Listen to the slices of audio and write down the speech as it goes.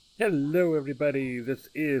Hello, everybody. This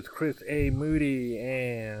is Chris A. Moody,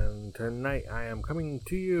 and tonight I am coming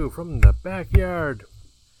to you from the backyard,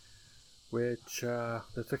 which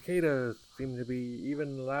the cicadas seem to be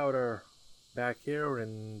even louder back here,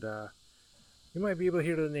 and you might be able to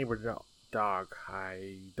hear the neighbor dog.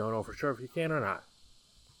 I don't know for sure if you can or not.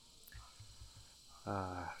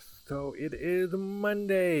 So it is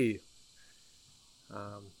Monday,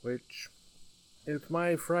 which is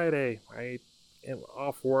my Friday. I am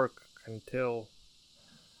off work until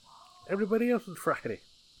everybody else's Friday.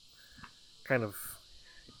 Kind of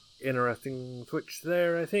interesting switch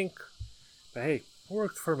there, I think. But hey,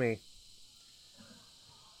 works for me.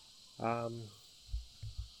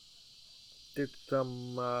 Did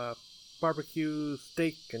some barbecue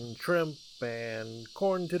steak and shrimp and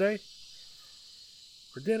corn today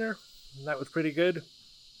for dinner. That was pretty good.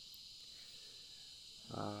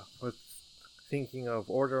 Was thinking of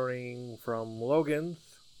ordering from Logan's,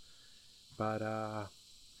 but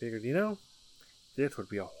figured, this would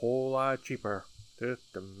be a whole lot cheaper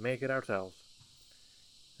just to make it ourselves.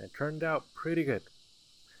 It turned out pretty good.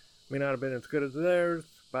 May not have been as good as theirs,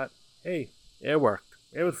 but hey, it worked.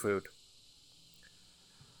 It was food.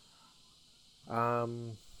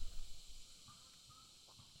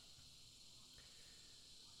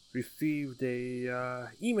 Received a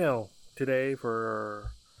email today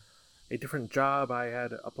for a different job I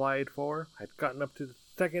had applied for. I'd gotten up to the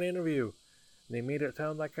second interview, and they made it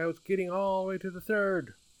sound like I was getting all the way to the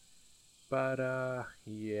third. But,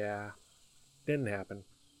 yeah, didn't happen.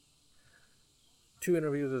 2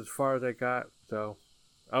 interviews as far as I got, so,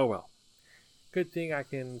 oh well. Good thing I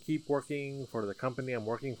can keep working for the company I'm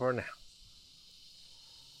working for now.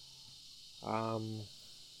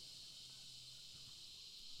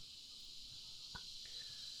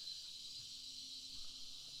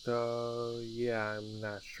 So, yeah, I'm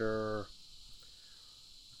not sure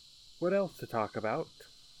what else to talk about.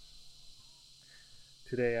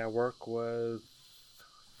 Today at work was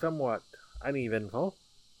somewhat uneventful.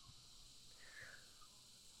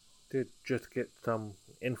 Did just get some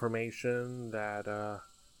information that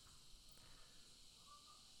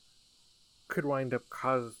could wind up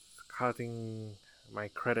causing my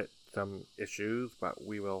credit some issues, but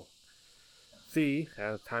we will see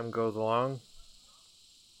as time goes along.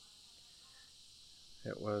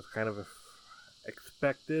 It was kind of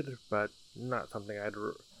expected, but not something I'd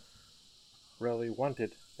really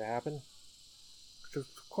wanted to happen. Which is,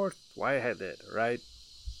 of course, why I did, right?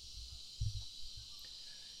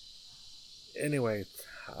 Anyways,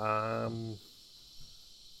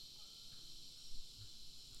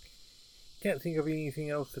 can't think of anything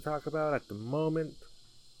else to talk about at the moment.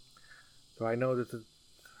 So I know this is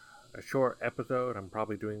a short episode. I'm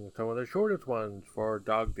probably doing some of the shortest ones for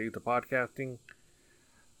Dog Days of Podcasting.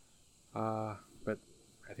 But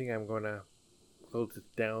I think I'm going to close this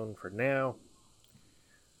down for now.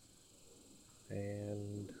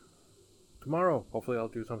 And tomorrow, hopefully I'll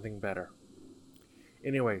do something better.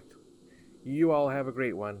 Anyways, you all have a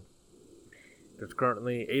great one. It's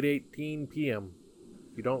currently 8:18 p.m.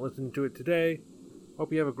 If you don't listen to it today,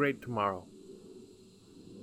 hope you have a great tomorrow.